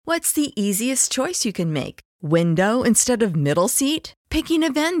What's the easiest choice you can make? Window instead of middle seat? Picking a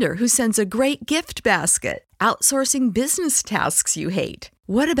vendor who sends a great gift basket? Outsourcing business tasks you hate?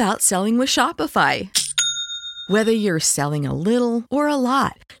 What about selling with Shopify? Whether you're selling a little or a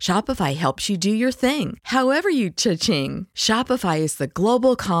lot, Shopify helps you do your thing, however you cha-ching. Shopify is the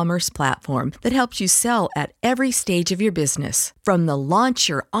global commerce platform that helps you sell at every stage of your business. From the launch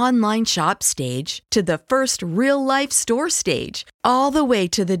your online shop stage to the first real-life store stage, all the way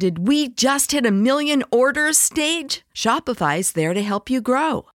to the did we just hit a million orders stage. Shopify's there to help you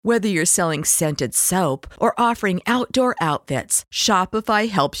grow. Whether you're selling scented soap or offering outdoor outfits, Shopify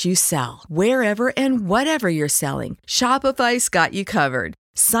helps you sell. Wherever and whatever you're selling, Shopify's got you covered.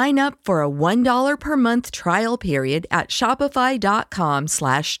 Sign up for a $1 per month trial period at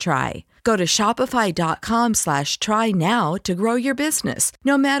shopify.com/try. Go to shopify.com/try now to grow your business,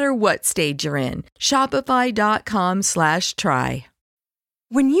 no matter what stage you're in. Shopify.com/try.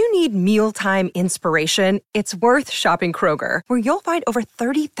 When you need mealtime inspiration, it's worth shopping Kroger, where you'll find over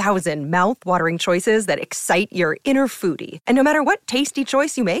 30,000 mouth-watering choices that excite your inner foodie. And no matter what tasty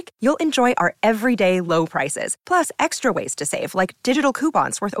choice you make, you'll enjoy our everyday low prices, plus extra ways to save, like digital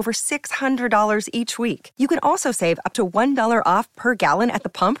coupons worth over $600 each week. You can also save up to $1 off per gallon at the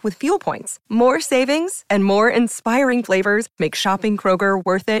pump with fuel points. More savings and more inspiring flavors make shopping Kroger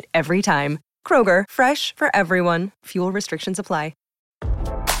worth it every time. Kroger, fresh for everyone. Fuel restrictions apply.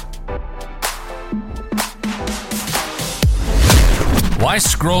 Why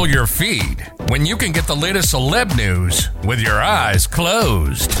scroll your feed when you can get the latest celeb news with your eyes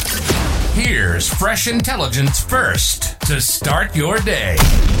closed? Here's fresh intelligence first to start your day.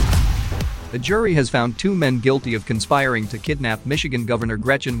 A jury has found 2 men guilty of conspiring to kidnap Michigan Governor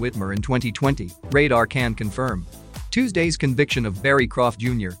Gretchen Whitmer in 2020, Radar can confirm. Tuesday's conviction of Barry Croft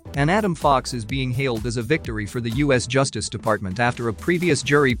Jr. and Adam Fox is being hailed as a victory for the U.S. Justice Department after a previous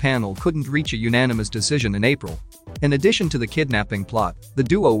jury panel couldn't reach a unanimous decision in April. In addition to the kidnapping plot, the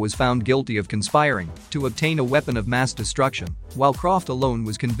duo was found guilty of conspiring to obtain a weapon of mass destruction, while Croft alone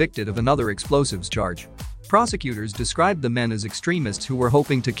was convicted of another explosives charge. Prosecutors described the men as extremists who were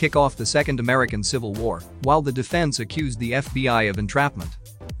hoping to kick off the Second American Civil War, while the defense accused the FBI of entrapment.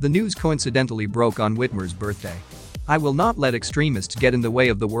 The news coincidentally broke on Whitmer's birthday. "I will not let extremists get in the way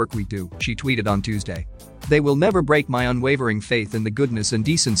of the work we do," she tweeted on Tuesday. "They will never break my unwavering faith in the goodness and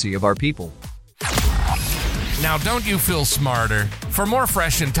decency of our people." Now don't you feel smarter? For more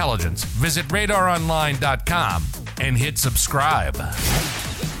fresh intelligence, visit radaronline.com and hit subscribe.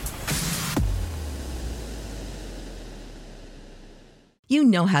 You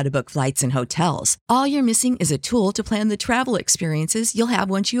know how to book flights and hotels. All you're missing is a tool to plan the travel experiences you'll have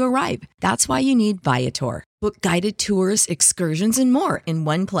once you arrive. That's why you need Viator. Book guided tours, excursions, and more in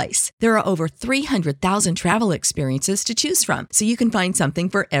one place. There are over 300,000 travel experiences to choose from, so you can find something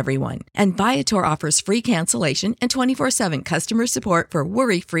for everyone. And Viator offers free cancellation and 24/7 customer support for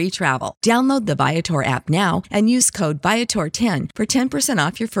worry-free travel. Download the Viator app now and use code Viator10 for 10%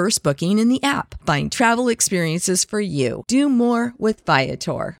 off your first booking in the app. Find travel experiences for you. Do more with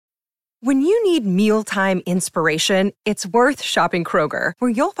Viator. When you need mealtime inspiration, it's worth shopping Kroger, where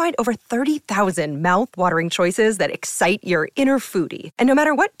you'll find over 30,000 mouth-watering choices that excite your inner foodie. And no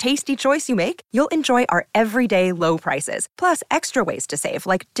matter what tasty choice you make, you'll enjoy our everyday low prices, plus extra ways to save,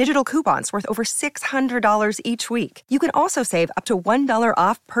 like digital coupons worth over $600 each week. You can also save up to $1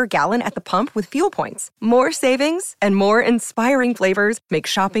 off per gallon at the pump with fuel points. More savings and more inspiring flavors make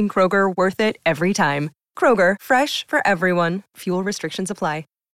shopping Kroger worth it every time. Kroger, fresh for everyone. Fuel restrictions apply.